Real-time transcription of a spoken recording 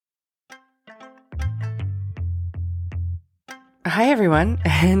Hi, everyone,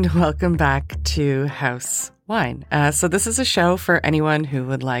 and welcome back to House Wine. So this is a show for anyone who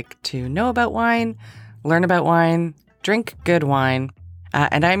would like to know about wine, learn about wine, drink good wine.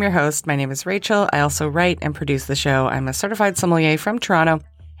 And I'm your host. My name is Rachel. I also write and produce the show. I'm a certified sommelier from Toronto,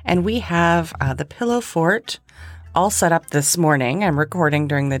 and we have the Pillow Fort all set up this morning. I'm recording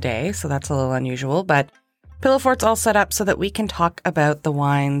during the day, so that's a little unusual, but Pillow Fort's all set up so that we can talk about the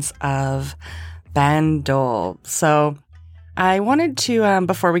wines of Bandol. So I wanted to,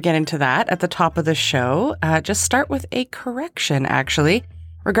 before we get into that, at the top of the show, just start with a correction, actually,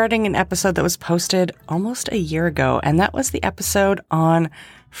 regarding an episode that was posted almost a year ago, and that was the episode on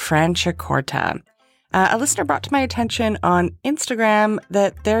Franciacorta. A listener brought to my attention on Instagram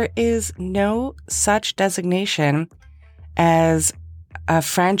that there is no such designation as a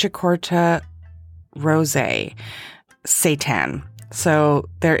Franciacorta Rosé Seitan. So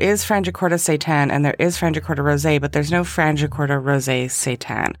there is Franciacorta Seitan and there is Franciacorta Rosé, but there's no Franciacorta Rosé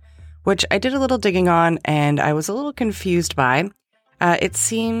Seitan, which I did a little digging on and I was a little confused by. It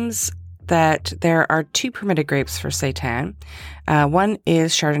seems that there are two permitted grapes for Seitan. One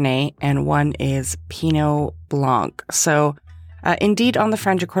is Chardonnay and one is Pinot Blanc. So indeed, on the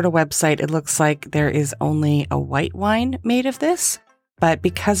Franciacorta website, it looks like there is only a white wine made of this, but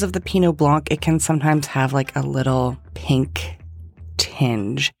because of the Pinot Blanc, it can sometimes have like a little pink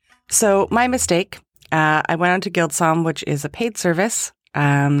tinge. So my mistake, I went on to Guildsom, which is a paid service,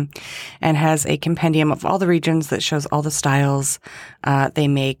 and has a compendium of all the regions that shows all the styles they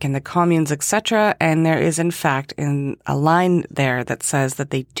make and the communes, etc. And there is, in fact, a line there that says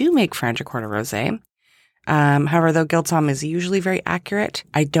that they do make Franciacorta Rosé. However, though Guildsom is usually very accurate,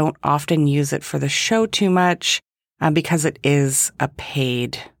 I don't often use it for the show too much because it is a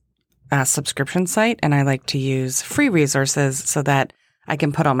paid subscription site, and I like to use free resources so that I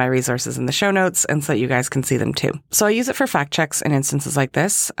can put all my resources in the show notes and so that you guys can see them too. So I use it for fact checks in instances like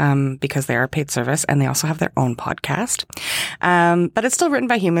this because they are a paid service and they also have their own podcast. But it's still written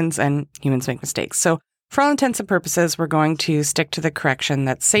by humans and humans make mistakes. So for all intents and purposes, we're going to stick to the correction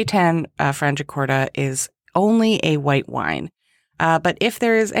that Seitan Franciacorta is only a white wine. But if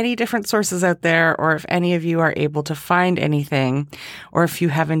there is any different sources out there, or if any of you are able to find anything, or if you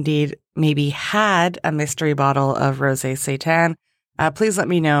have indeed maybe had a mystery bottle of Rosé Seitan, please let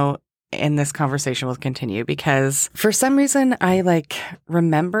me know and this conversation will continue, because for some reason I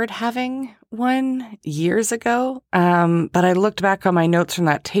remembered having one years ago. But I looked back on my notes from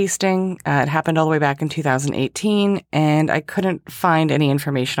that tasting. It happened all the way back in 2018 and I couldn't find any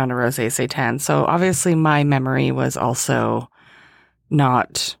information on a Rosé Seitan. So obviously my memory was also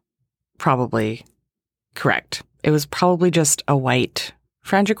not probably correct. It was probably just a white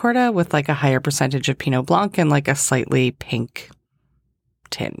Franciacorta with a higher percentage of Pinot Blanc and a slightly pink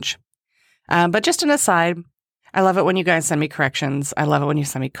tinge. But just an aside, I love it when you guys send me corrections. I love it when you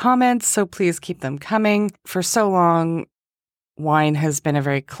send me comments, so please keep them coming. For so long, wine has been a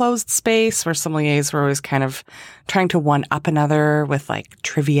very closed space where sommeliers were always kind of trying to one-up another with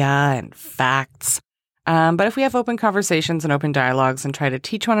trivia and facts. But if we have open conversations and open dialogues and try to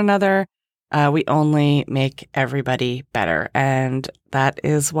teach one another, we only make everybody better. And that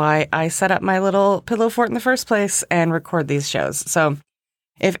is why I set up my little Pillow Fort in the first place and record these shows. So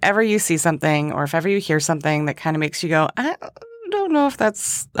if ever you see something or if ever you hear something that kind of makes you go, I don't know if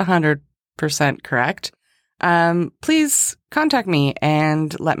that's 100% correct, please contact me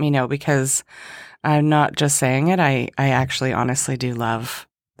and let me know, because I'm not just saying it. I actually honestly do love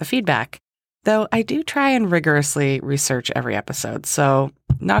the feedback. Though I do try and rigorously research every episode. So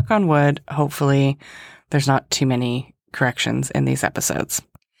knock on wood, hopefully there's not too many corrections in these episodes.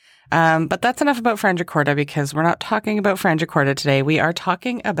 But that's enough about Franciacorta, because we're not talking about Franciacorta today. We are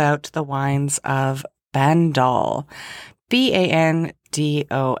talking about the wines of Bandol, Bandol.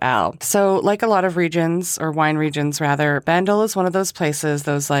 So like a lot of regions, or wine regions rather, Bandol is one of those places,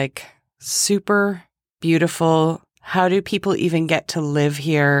 those super beautiful, how do people even get to live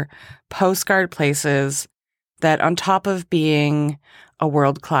here, postcard places that, on top of being a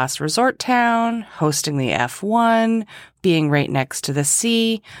world-class resort town, hosting the F1, being right next to the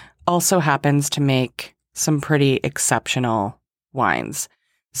sea, also happens to make some pretty exceptional wines.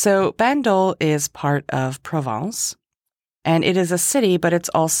 So Bandol is part of Provence, and it is a city, but it's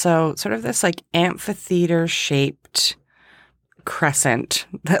also sort of this amphitheater-shaped crescent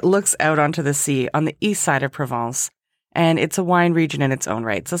that looks out onto the sea on the east side of Provence. And it's a wine region in its own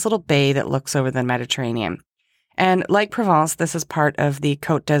right. It's this little bay that looks over the Mediterranean. And like Provence, this is part of the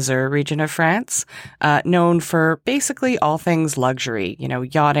Côte d'Azur region of France, known for basically all things luxury,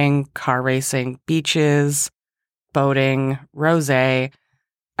 yachting, car racing, beaches, boating, rosé.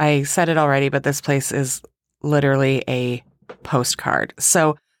 I said it already, but this place is literally a postcard.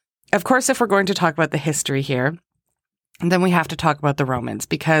 So, of course, if we're going to talk about the history here, then we have to talk about the Romans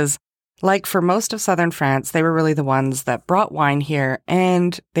because, like for most of southern France, they were really the ones that brought wine here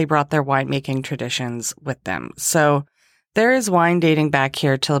and they brought their winemaking traditions with them. So there is wine dating back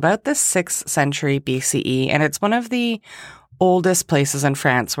here till about the 6th century BCE, and it's one of the oldest places in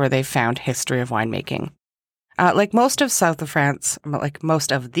France where they found history of winemaking. Like most of the south of France,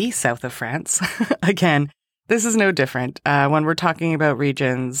 again, this is no different when we're talking about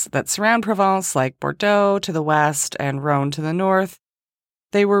regions that surround Provence, like Bordeaux to the west and Rhone to the north.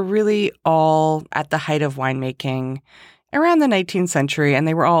 They were really all at the height of winemaking around the 19th century, and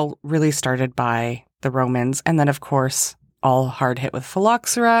they were all really started by the Romans. And then, of course, all hard hit with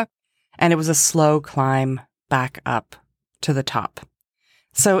phylloxera, and it was a slow climb back up to the top.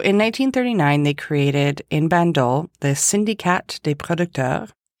 So in 1939, they created in Bandol the Syndicat des Producteurs,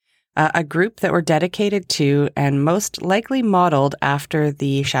 a group that were dedicated to and most likely modeled after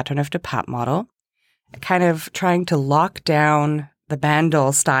the Châteauneuf-du-Pape model, kind of trying to lock down the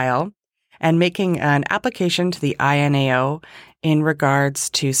Bandol style and making an application to the INAO in regards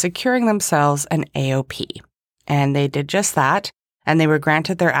to securing themselves an AOP. And they did just that, and they were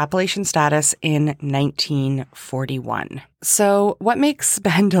granted their appellation status in 1941. So what makes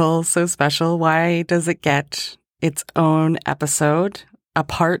Bandol so special? Why does it get its own episode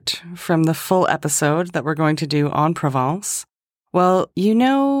apart from the full episode that we're going to do on Provence? Well, you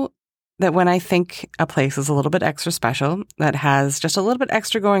know that when I think a place is a little bit extra special, that has just a little bit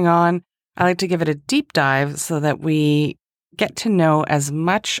extra going on, I like to give it a deep dive so that we get to know as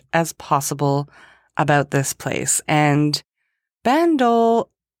much as possible about this place. And Bandol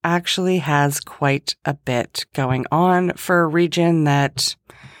actually has quite a bit going on for a region that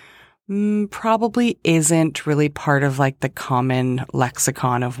probably isn't really part of like the common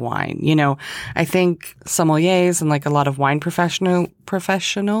lexicon of wine. You know, I think sommeliers and like a lot of wine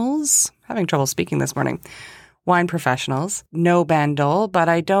professionals, having trouble speaking this morning, wine professionals know Bandol, but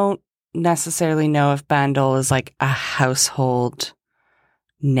I don't necessarily know if Bandol is like a household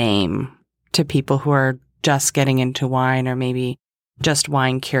name to people who are just getting into wine or maybe just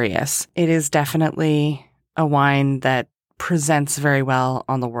wine curious. It is definitely a wine that presents very well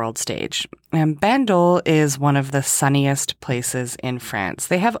on the world stage. And Bandol is one of the sunniest places in France.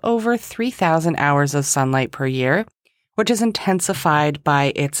 They have over 3,000 hours of sunlight per year, which is intensified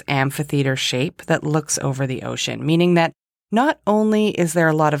by its amphitheater shape that looks over the ocean, meaning that not only is there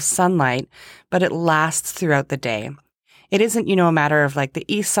a lot of sunlight, but it lasts throughout the day. It isn't, a matter of like the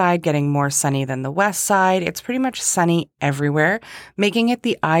east side getting more sunny than the west side. It's pretty much sunny everywhere, making it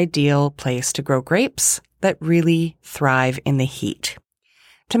the ideal place to grow grapes that really thrive in the heat.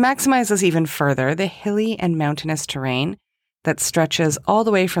 To maximize this even further, the hilly and mountainous terrain that stretches all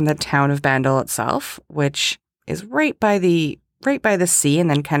the way from the town of Bandol itself, which is right by the sea and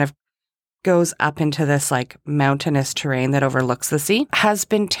then kind of goes up into this like mountainous terrain that overlooks the sea, has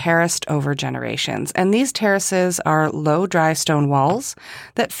been terraced over generations. And these terraces are low, dry stone walls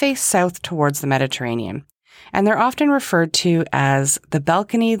that face south towards the Mediterranean. And they're often referred to as the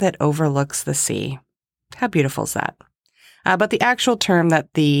balcony that overlooks the sea. How beautiful is that? But the actual term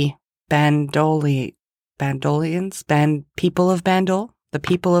that the people of Bandol,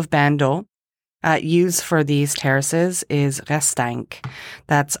 use for these terraces is restanque.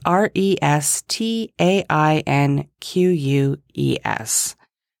 That's Restainqueus.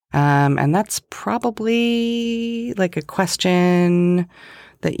 And that's probably like a question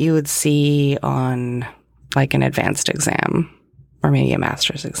that you would see on like an advanced exam or maybe a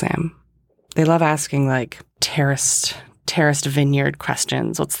master's exam. They love asking like terraced vineyard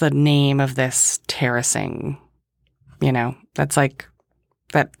questions. What's the name of this terracing? That's like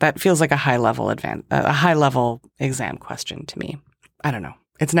that feels like a high level exam question to me. I don't know.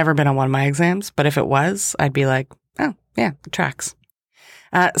 It's never been on one of my exams, but if it was, I'd be like, oh yeah, it tracks.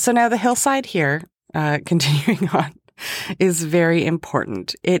 So now the hillside here, continuing on, is very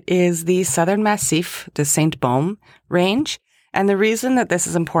important. It is the Southern Massif de Saint-Baume range. And the reason that this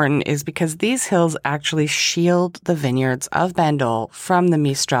is important is because these hills actually shield the vineyards of Bandol from the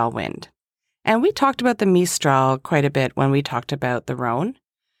Mistral wind. And we talked about the Mistral quite a bit when we talked about the Rhone.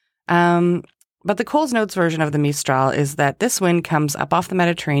 But the Coles Notes version of the Mistral is that this wind comes up off the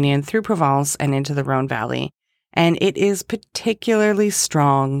Mediterranean through Provence and into the Rhone Valley. And it is particularly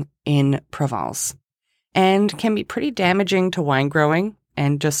strong in Provence and can be pretty damaging to wine growing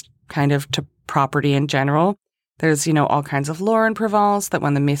and just kind of to property in general. There's, all kinds of lore in Provence that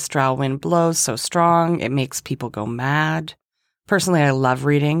when the Mistral wind blows so strong, it makes people go mad. Personally, I love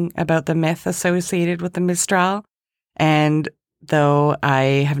reading about the myth associated with the Mistral. And though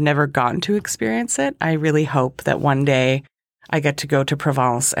I have never gotten to experience it, I really hope that one day I get to go to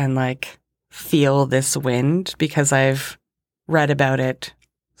Provence and like feel this wind because I've read about it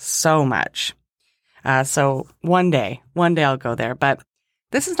so much. So one day I'll go there. But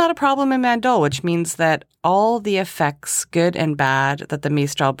this is not a problem in Bandol, which means that all the effects, good and bad, that the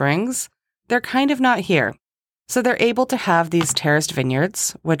Mistral brings, they're kind of not here. So they're able to have these terraced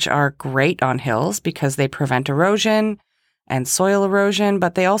vineyards, which are great on hills because they prevent erosion and soil erosion,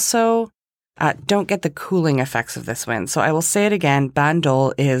 but they also don't get the cooling effects of this wind. So I will say it again,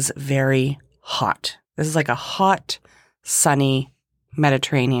 Bandol is very hot. This is like a hot, sunny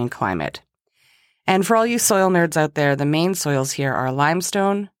Mediterranean climate. And for all you soil nerds out there, the main soils here are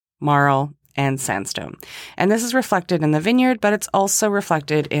limestone, marl, and sandstone. And this is reflected in the vineyard, but it's also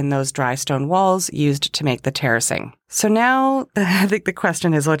reflected in those dry stone walls used to make the terracing. So now I think the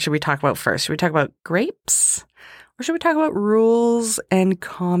question is, what should we talk about first? Should we talk about grapes? Or should we talk about rules and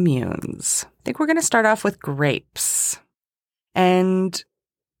communes? I think we're going to start off with grapes. And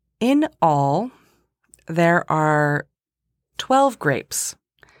in all, there are 12 grapes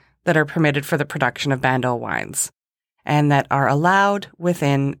that are permitted for the production of Bandol wines and that are allowed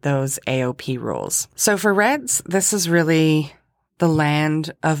within those AOP rules. So for reds, this is really the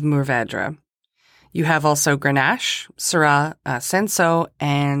land of Mourvèdre. You have also Grenache, Syrah, Cinsault,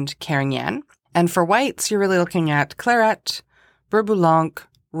 and Carignan. And for whites, you're really looking at Claret, Bourboulogne,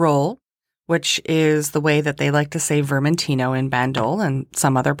 Rolle, which is the way that they like to say Vermentino in Bandol and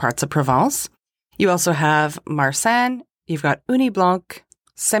some other parts of Provence. You also have Marsanne, you've got Uni Blanc,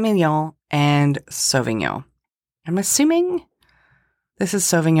 Semillon, and Sauvignon. I'm assuming this is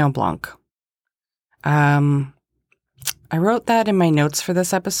Sauvignon Blanc. I wrote that in my notes for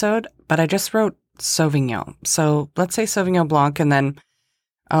this episode, but I just wrote Sauvignon. So let's say Sauvignon Blanc, and then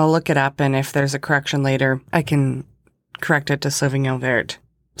I'll look it up, and if there's a correction later, I can correct it to Sauvignon Vert.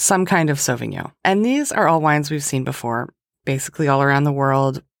 Some kind of Sauvignon. And these are all wines we've seen before, basically all around the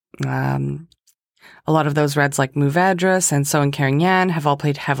world. A lot of those reds like Mourvèdre, Cinsault, and Carignan have all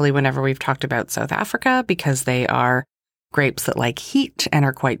played heavily whenever we've talked about South Africa because they are grapes that like heat and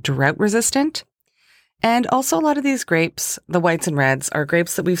are quite drought resistant. And also a lot of these grapes, the whites and reds, are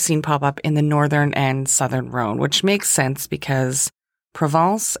grapes that we've seen pop up in the northern and southern Rhône, which makes sense because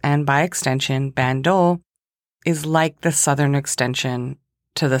Provence, and by extension, Bandol, is like the southern extension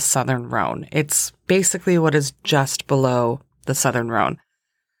to the southern Rhône. It's basically what is just below the southern Rhône.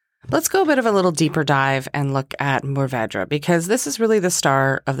 Let's go a bit of a little deeper dive and look at Mourvèdre, because this is really the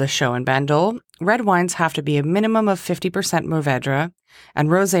star of the show in Bandol. Red wines have to be a minimum of 50% Mourvèdre, and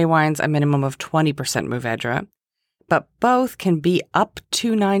rosé wines a minimum of 20% Mourvèdre, but both can be up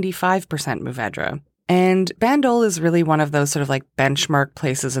to 95% Mourvèdre. And Bandol is really one of those sort of like benchmark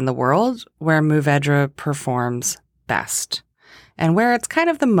places in the world where Mourvèdre performs best, and where it's kind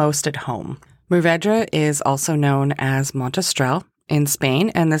of the most at home. Mourvèdre is also known as Montestrel in Spain,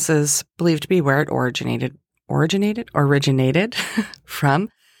 and this is believed to be where it originated from,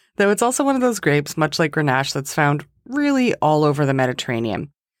 though it's also one of those grapes, much like Grenache, that's found really all over the Mediterranean.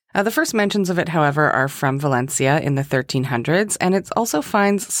 The first mentions of it, however, are from Valencia in the 1300s, and it also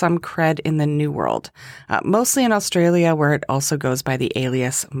finds some cred in the New World, mostly in Australia, where it also goes by the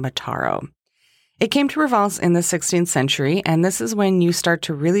alias Mataro. It came to Provence in the 16th century, and this is when you start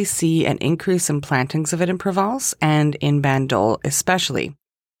to really see an increase in plantings of it in Provence and in Bandol especially.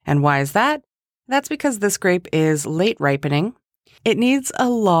 And why is that? That's because this grape is late ripening. It needs a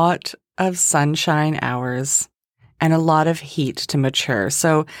lot of sunshine hours and a lot of heat to mature.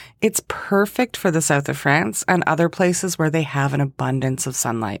 So it's perfect for the south of France and other places where they have an abundance of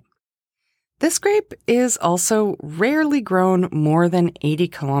sunlight. This grape is also rarely grown more than 80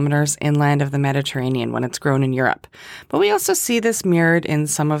 kilometers inland of the Mediterranean when it's grown in Europe. But we also see this mirrored in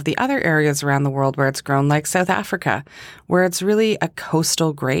some of the other areas around the world where it's grown, like South Africa, where it's really a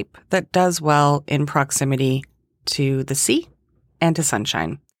coastal grape that does well in proximity to the sea and to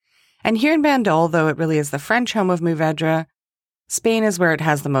sunshine. And here in Bandol, though it really is the French home of Mourvèdre, Spain is where it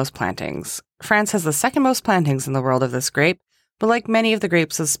has the most plantings. France has the second most plantings in the world of this grape, but like many of the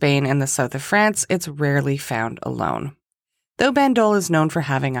grapes of Spain and the south of France, it's rarely found alone. Though Bandol is known for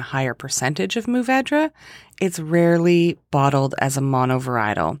having a higher percentage of Mourvèdre, it's rarely bottled as a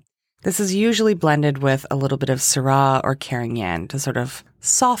monovarietal. This is usually blended with a little bit of Syrah or Carignan to sort of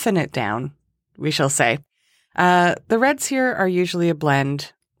soften it down, we shall say. The reds here are usually a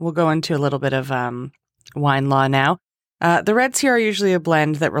blend. We'll go into a little bit of wine law now. The reds here are usually a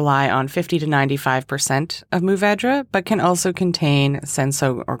blend that rely on 50 to 95% of Mourvèdre, but can also contain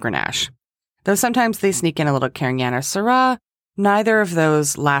Cinsault or Grenache. Though sometimes they sneak in a little Carignan or Syrah, neither of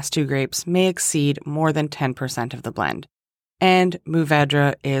those last two grapes may exceed more than 10% of the blend. And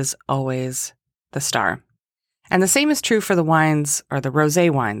Mourvèdre is always the star. And the same is true for the wines or the rosé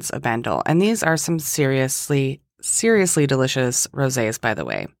wines of Bandol. And these are some seriously delicious rosés, by the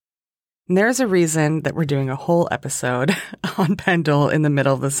way. And there's a reason that we're doing a whole episode on Bandol in the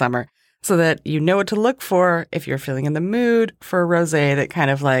middle of the summer so that you know what to look for if you're feeling in the mood for a rosé that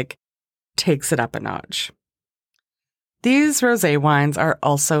kind of like takes it up a notch. These rosé wines are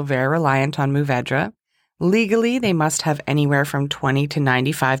also very reliant on Mourvèdre. Legally, they must have anywhere from 20 to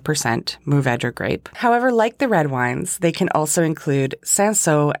 95% Mourvèdre grape. However, like the red wines, they can also include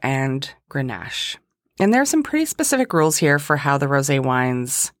Cinsault and Grenache. And there are some pretty specific rules here for how the rosé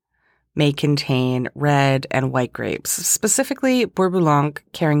wines may contain red and white grapes, specifically Bourboulogne,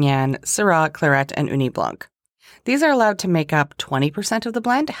 Carignan, Syrah, Claret, and Uni Blanc. These are allowed to make up 20% of the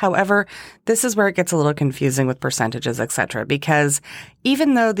blend. However, this is where it gets a little confusing with percentages, etc., because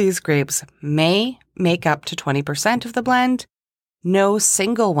even though these grapes may make up to 20% of the blend, no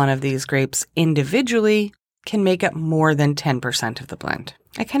single one of these grapes individually can make up more than 10% of the blend.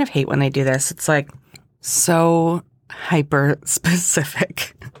 I kind of hate when they do this. It's like so hyper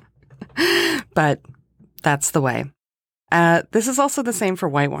specific, but that's the way. This is also the same for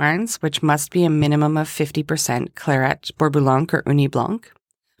white wines, which must be a minimum of 50% Claret, Bourboulogne, or Uni Blanc,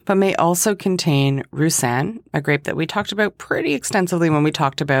 but may also contain Roussanne, a grape that we talked about pretty extensively when we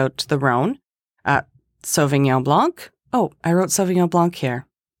talked about the Rhône. Sauvignon Blanc. Oh, I wrote Sauvignon Blanc here.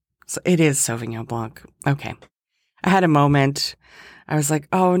 So it is Sauvignon Blanc. Okay. I had a moment. I was like,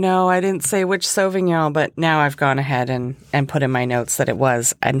 oh no, I didn't say which Sauvignon, but now I've gone ahead and put in my notes that it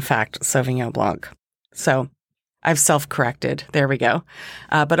was, in fact, Sauvignon Blanc. So I've self-corrected. There we go.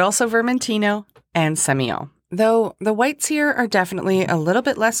 But also Vermentino and Semillon. Though the whites here are definitely a little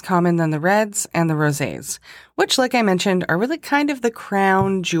bit less common than the reds and the rosés, which, like I mentioned, are really kind of the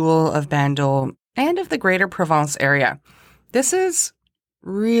crown jewel of Bandol and of the Greater Provence area. This is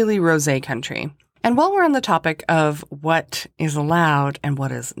really rosé country. And while we're on the topic of what is allowed and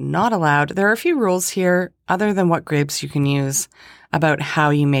what is not allowed, there are a few rules here, other than what grapes you can use, about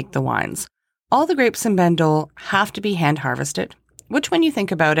how you make the wines. All the grapes in Bandol have to be hand harvested, which when you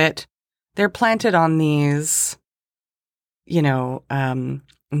think about it, they're planted on these, narrow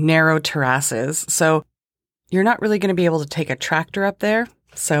terraces. So you're not really going to be able to take a tractor up there.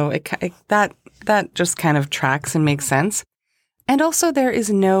 So that just kind of tracks and makes sense. And also there is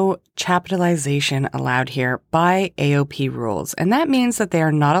no chaptalization allowed here by AOP rules. And that means that they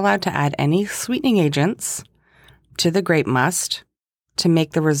are not allowed to add any sweetening agents to the grape must to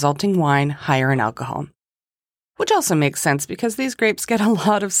make the resulting wine higher in alcohol. Which also makes sense because these grapes get a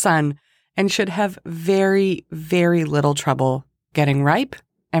lot of sun and should have very, very little trouble getting ripe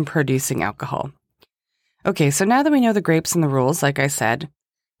and producing alcohol. Okay, so now that we know the grapes and the rules, like I said,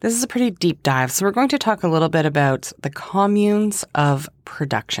 this is a pretty deep dive. So we're going to talk a little bit about the communes of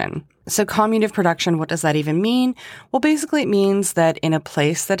production. So commune of production, what does that even mean? Well, basically it means that in a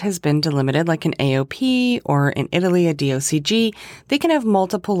place that has been delimited, like an AOP or in Italy, a DOCG, they can have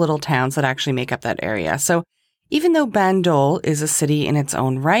multiple little towns that actually make up that area. So even though Bandol is a city in its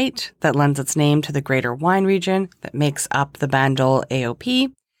own right that lends its name to the greater wine region that makes up the Bandol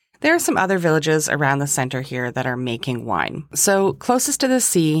AOP, there are some other villages around the center here that are making wine. So closest to the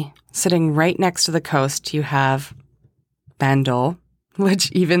sea, sitting right next to the coast, you have Bandol,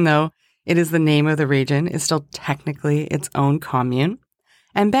 which even though it is the name of the region, is still technically its own commune.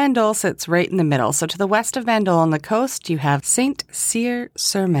 And Bandol sits right in the middle. So to the west of Bandol on the coast, you have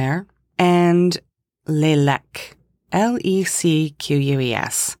Saint-Cyr-sur-Mer and Lelec,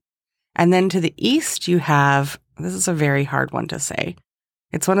 Lecqueus. And then to the east, you have, this is a very hard one to say.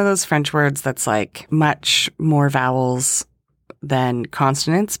 It's one of those French words that's like much more vowels than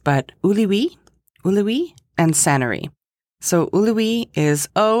consonants, but Ouliouis, and Sannery. So Ouliouis is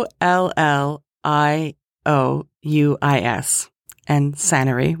Olliouis, and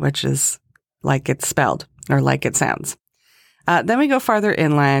Sannery, which is like it's spelled or like it sounds. Then we go farther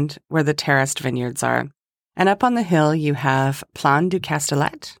inland where the terraced vineyards are. And up on the hill, you have Plan du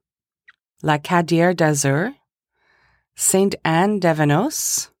Castellet, La Cadière d'Azur,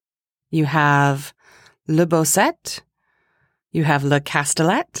 Sainte-Anne-d'Evenos, you have Le Bosset, you have Le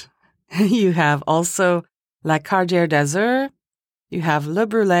Castellet, you have also La Cadière d'Azur, you have Le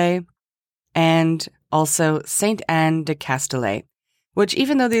Brûlé, and also Sainte-Anne-de-Castellet, which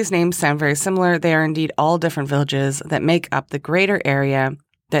even though these names sound very similar, they are indeed all different villages that make up the greater area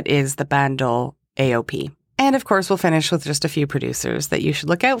that is the Bandol AOP. And of course, we'll finish with just a few producers that you should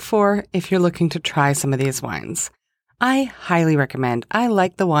look out for if you're looking to try some of these wines. I highly recommend. I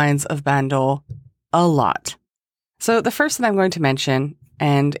like the wines of Bandol a lot. So the first that I'm going to mention,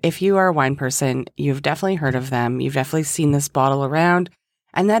 and if you are a wine person, you've definitely heard of them. You've definitely seen this bottle around,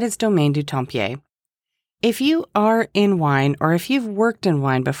 and that is Domaine du Tempier. If you are in wine or if you've worked in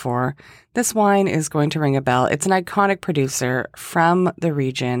wine before, this wine is going to ring a bell. It's an iconic producer from the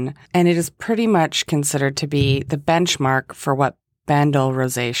region, and it is pretty much considered to be the benchmark for what Bandol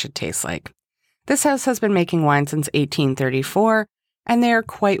rosé should taste like. This house has been making wine since 1834, and they are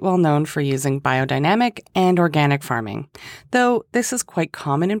quite well known for using biodynamic and organic farming. Though this is quite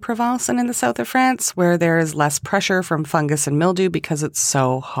common in Provence and in the south of France, where there is less pressure from fungus and mildew because it's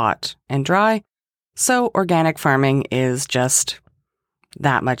so hot and dry. So organic farming is just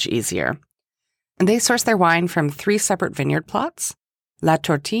that much easier. And they source their wine from 3 separate vineyard plots, La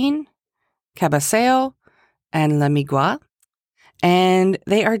Tortine, Cabaseo, and La Migua. And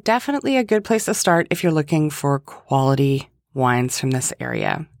they are definitely a good place to start if you're looking for quality wines from this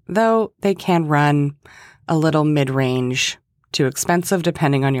area, though they can run a little mid-range to expensive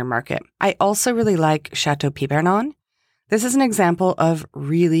depending on your market. I also really like Chateau Pibernon. This is an example of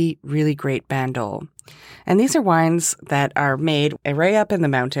really, really great Bandol. And these are wines that are made way up in the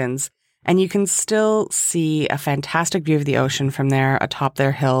mountains, and you can still see a fantastic view of the ocean from there atop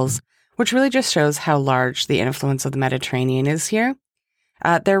their hills, which really just shows how large the influence of the Mediterranean is here.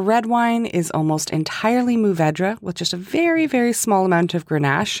 Their red wine is almost entirely Mourvedre with just a very, very small amount of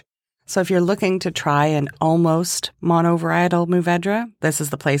Grenache. So if you're looking to try an almost monovarietal Mourvedre, this is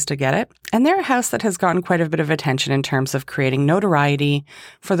the place to get it. And they're a house that has gotten quite a bit of attention in terms of creating notoriety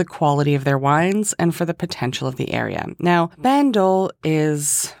for the quality of their wines and for the potential of the area. Now, Bandol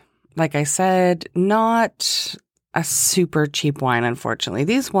is, like I said, not a super cheap wine, unfortunately.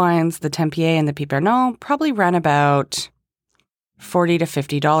 These wines, the Tempier and the Pibernon, probably run about $40 to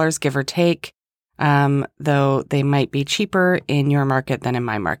 $50, give or take, though they might be cheaper in your market than in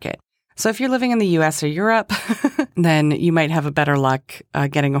my market. So if you're living in the US or Europe, then you might have a better luck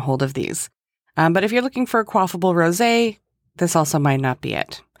getting a hold of these. But if you're looking for a quaffable rosé, this also might not be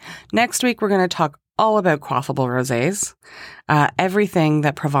it. Next week, we're going to talk all about quaffable rosés, everything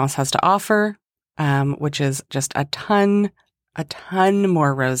that Provence has to offer, which is just a ton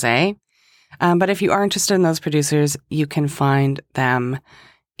more rosé. But if you are interested in those producers, you can find them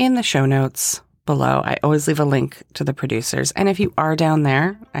in the show notes below. I always leave a link to the producers. And if you are down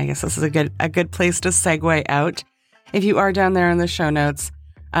there, I guess this is a good place to segue out. If you are down there in the show notes,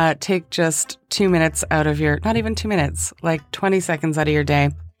 take just 2 minutes out of your, not even 2 minutes, like 20 seconds out of your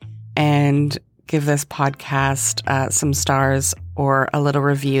day, and give this podcast some stars or a little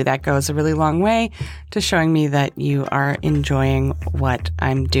review. That goes a really long way to showing me that you are enjoying what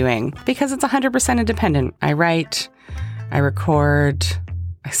I'm doing, because it's 100% independent. I write, I record,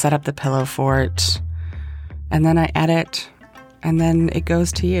 I set up the pillow fort, and then I edit, and then it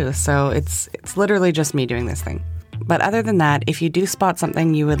goes to you. So it's literally just me doing this thing. But other than that, if you do spot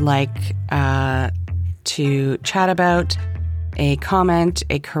something you would like to chat about, a comment,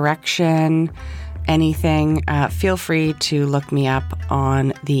 a correction, anything, feel free to look me up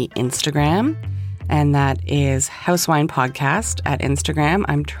on the Instagram. And that is House Wine Podcast at Instagram.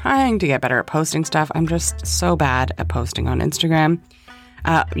 I'm trying to get better at posting stuff. I'm just so bad at posting on Instagram.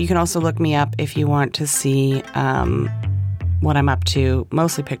 You can also look me up if you want to see what I'm up to,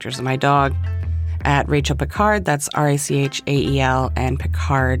 mostly pictures of my dog, at Rachel Picard. That's Rachael, and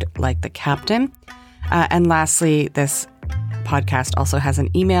Picard like the captain. And lastly, this podcast also has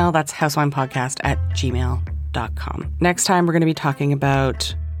an email. That's housewinepodcast@gmail.com. Next time, we're going to be talking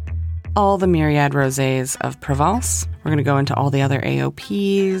about all the myriad rosés of Provence. We're going to go into all the other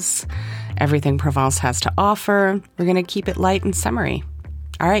AOPs, everything Provence has to offer. We're going to keep it light and summery.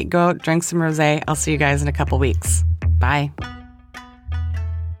 All right, go out, drink some rosé. I'll see you guys in a couple weeks. Bye.